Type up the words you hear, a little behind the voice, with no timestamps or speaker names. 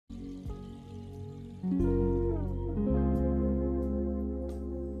Hello,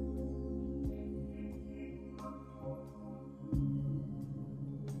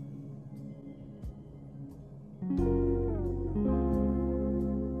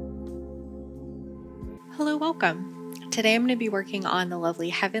 welcome. Today I'm going to be working on the lovely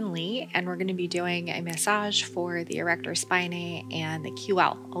Heavenly, and we're going to be doing a massage for the Erector Spine and the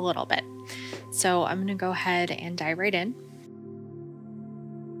QL a little bit. So I'm going to go ahead and dive right in.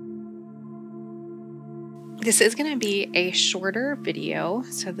 This is going to be a shorter video,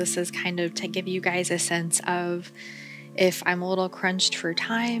 so this is kind of to give you guys a sense of if I'm a little crunched for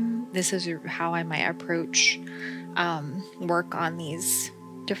time, this is how I might approach work on these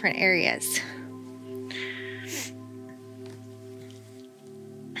different areas.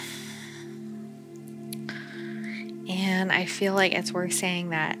 And I feel like it's worth saying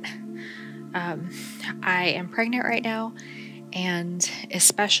that I am pregnant right now, and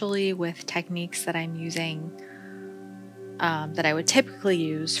especially with techniques that I'm using that I would typically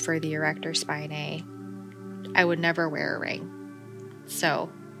use for the Erector Spine A, I would never wear a ring. So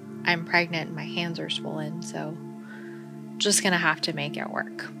I'm pregnant and my hands are swollen, so just gonna have to make it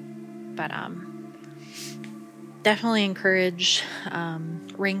work. But definitely encourage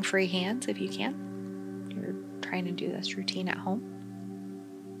ring-free hands if you can. Trying to do this routine at home.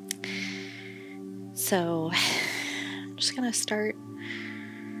 So I'm just gonna start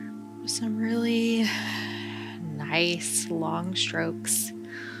with some really nice long strokes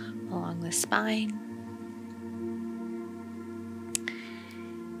along the spine.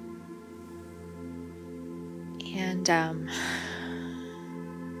 And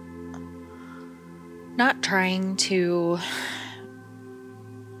not trying to,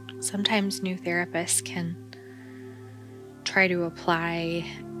 sometimes new therapists can try to apply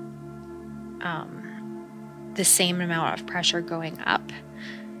the same amount of pressure going up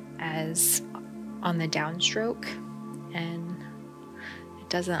as on the downstroke, and it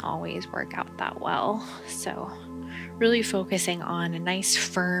doesn't always work out that well. So really focusing on a nice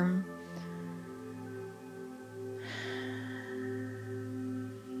firm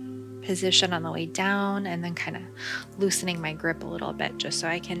position on the way down, and then kind of loosening my grip a little bit just so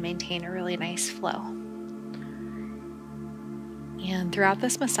I can maintain a really nice flow. And throughout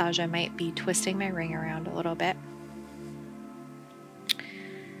this massage, I might be twisting my ring around a little bit. So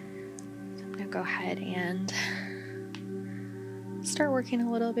I'm going to go ahead and start working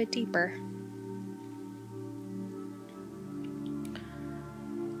a little bit deeper.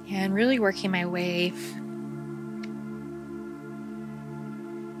 And really working my way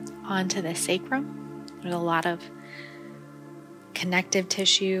onto the sacrum. There's a lot of connective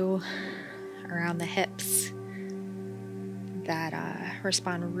tissue around the hips that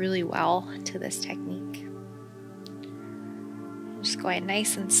respond really well to this technique. Just going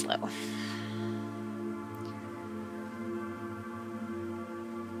nice and slow.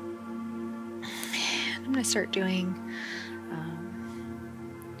 And I'm going to start doing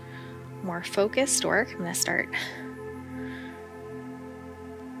more focused work. I'm going to start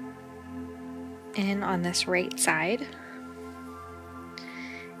in on this right side.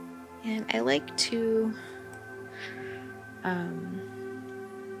 And I like to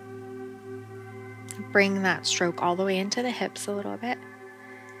bring that stroke all the way into the hips a little bit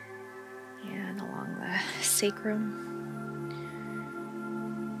and along the sacrum,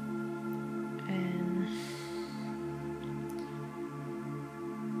 and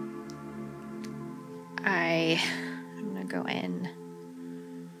I'm going to go in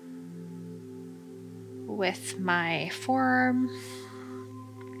with my forearm.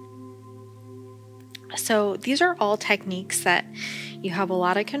 So these are all techniques that you have a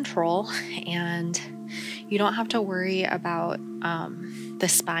lot of control, and you don't have to worry about the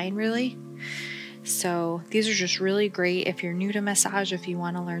spine really. So these are just really great if you're new to massage, if you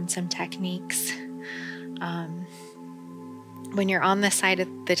want to learn some techniques. When you're on the side of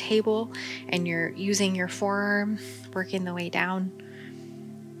the table and you're using your forearm, working the way down,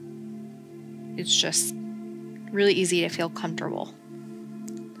 it's just really easy to feel comfortable.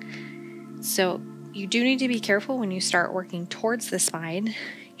 So you do need to be careful when you start working towards the spine.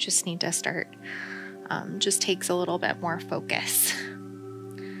 You just need to start, just takes a little bit more focus.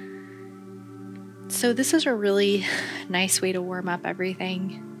 So this is a really nice way to warm up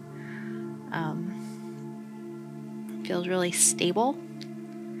everything. Feels really stable.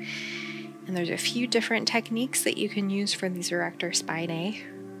 And there's a few different techniques that you can use for these Erector Spine A.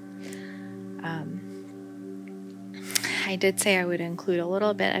 I did say I would include a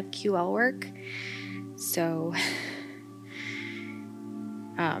little bit of QL work. So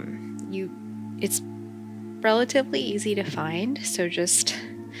it's relatively easy to find. So just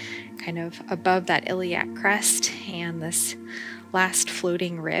kind of above that iliac crest and this last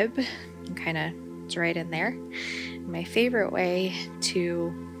floating rib, and kind of it's right in there. My favorite way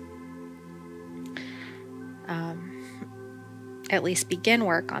to at least begin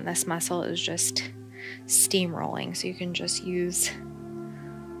work on this muscle is just steamrolling. So you can just use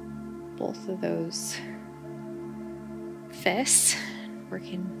both of those fists,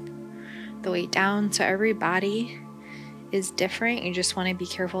 working the weight down. So every body is different. You just want to be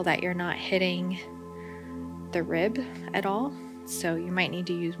careful that you're not hitting the rib at all. So you might need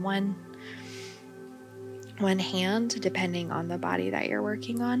to use one hand depending on the body that you're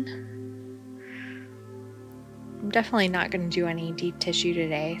working on. I'm definitely not going to do any deep tissue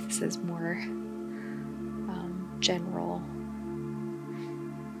today. This is more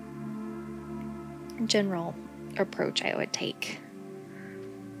general approach I would take.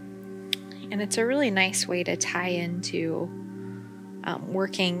 And it's a really nice way to tie into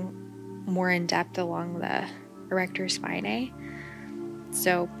working more in depth along the erector spinae.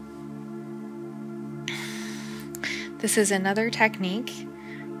 So this is another technique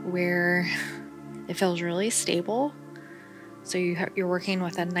where it feels really stable. So you're working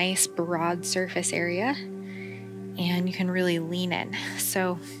with a nice broad surface area and you can really lean in.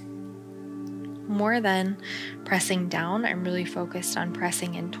 So more than pressing down, I'm really focused on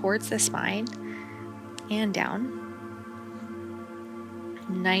pressing in towards the spine and down.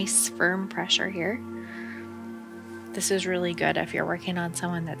 Nice firm pressure here. This is really good if you're working on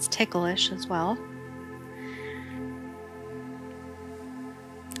someone that's ticklish as well.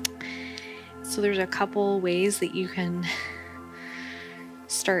 So there's a couple ways that you can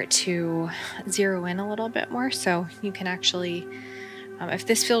start to zero in a little bit more. So you can actually, if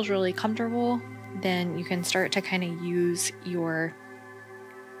this feels really comfortable, then you can start to kind of use your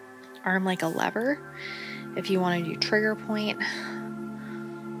arm like a lever. If you want to do trigger point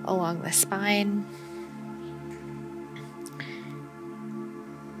along the spine.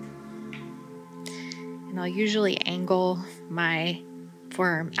 And I'll usually angle my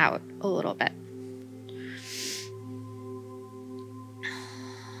forearm out a little bit.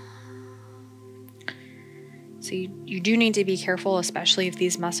 So you do need to be careful, especially if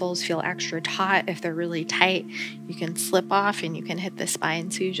these muscles feel extra taut. If they're really tight, you can slip off and you can hit the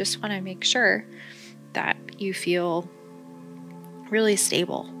spine. So you just want to make sure that you feel really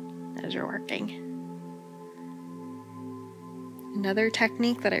stable as you're working. Another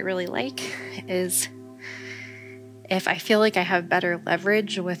technique that I really like is if I feel like I have better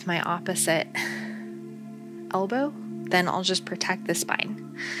leverage with my opposite elbow, then I'll just protect the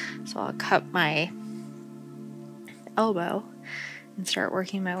spine. So I'll cup my elbow and start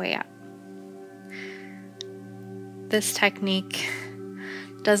working my way up. This technique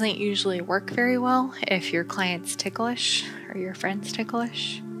doesn't usually work very well if your client's ticklish or your friend's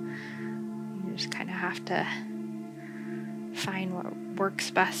ticklish. You just kind of have to find what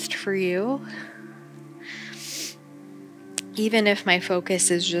works best for you. Even if my focus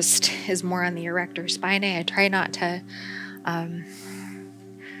is more on the erector spinae,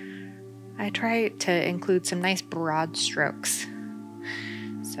 I try to include some nice broad strokes.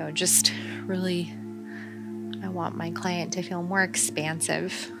 So just really, I want my client to feel more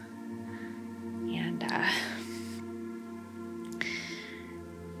expansive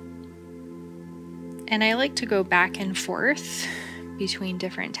and I like to go back and forth between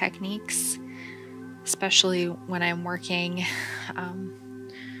different techniques, especially when I'm working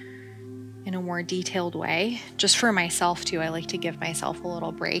in a more detailed way. Just for myself too, I like to give myself a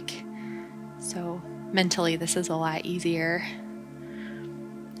little break. So mentally this is a lot easier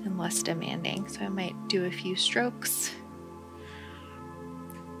and less demanding. So I might do a few strokes.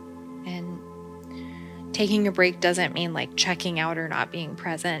 And taking a break doesn't mean like checking out or not being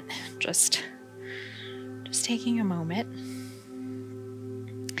present, just taking a moment.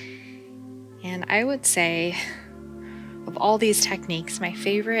 And I would say of all these techniques, my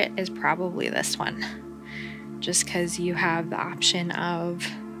favorite is probably this one, just because you have the option of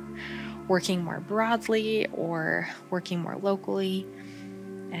working more broadly or working more locally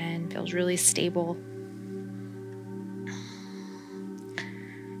and feels really stable.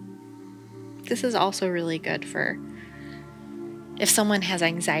 This is also really good for if someone has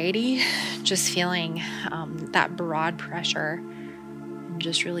anxiety, just feeling that broad pressure and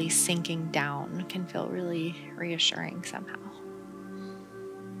just really sinking down can feel really reassuring somehow.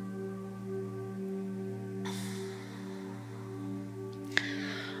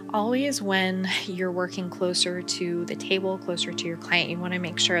 Always when you're working closer to the table, closer to your client, you want to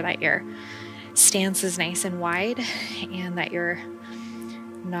make sure that your stance is nice and wide and that you're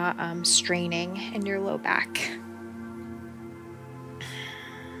not straining in your low back.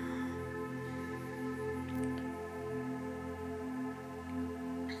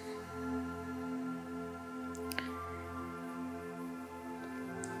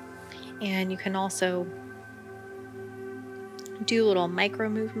 And you can also do little micro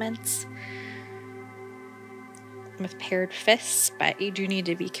movements with paired fists, but you do need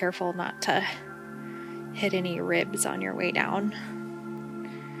to be careful not to hit any ribs on your way down.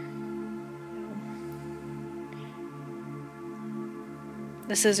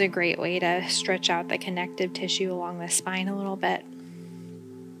 This is a great way to stretch out the connective tissue along the spine a little bit.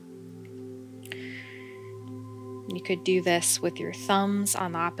 You could do this with your thumbs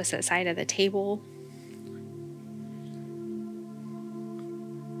on the opposite side of the table.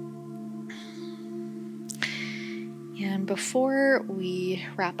 And before we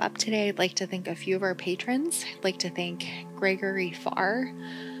wrap up today, I'd like to thank a few of our patrons. I'd like to thank Gregory Farr,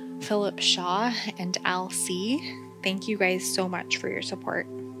 Philip Shaw, and Al C. Thank you guys so much for your support.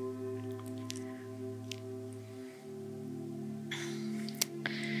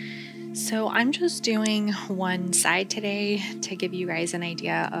 So I'm just doing one side today to give you guys an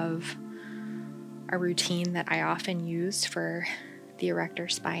idea of a routine that I often use for the Erector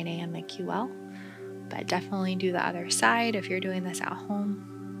Spine and the QL. But definitely do the other side if you're doing this at home.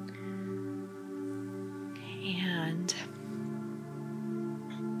 And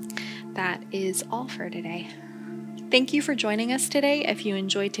that is all for today. Thank you for joining us today. If you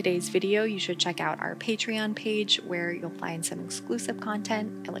enjoyed today's video, you should check out our Patreon page where you'll find some exclusive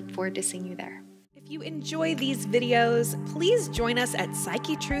content. I look forward to seeing you there. If you enjoy these videos, please join us at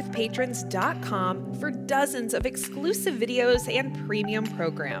PsycheTruthPatrons.com for dozens of exclusive videos and premium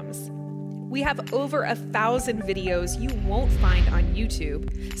programs. We have over 1,000 videos you won't find on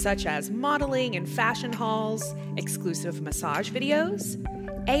YouTube, such as modeling and fashion hauls, exclusive massage videos,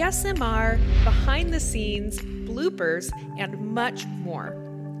 ASMR, behind the scenes, bloopers, and much more.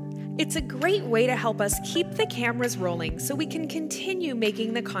 It's a great way to help us keep the cameras rolling so we can continue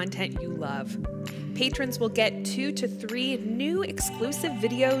making the content you love. Patrons will get 2 to 3 new exclusive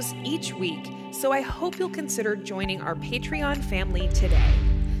videos each week, so I hope you'll consider joining our Patreon family today.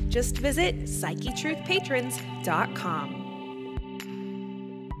 Just visit PsycheTruthPatrons.com.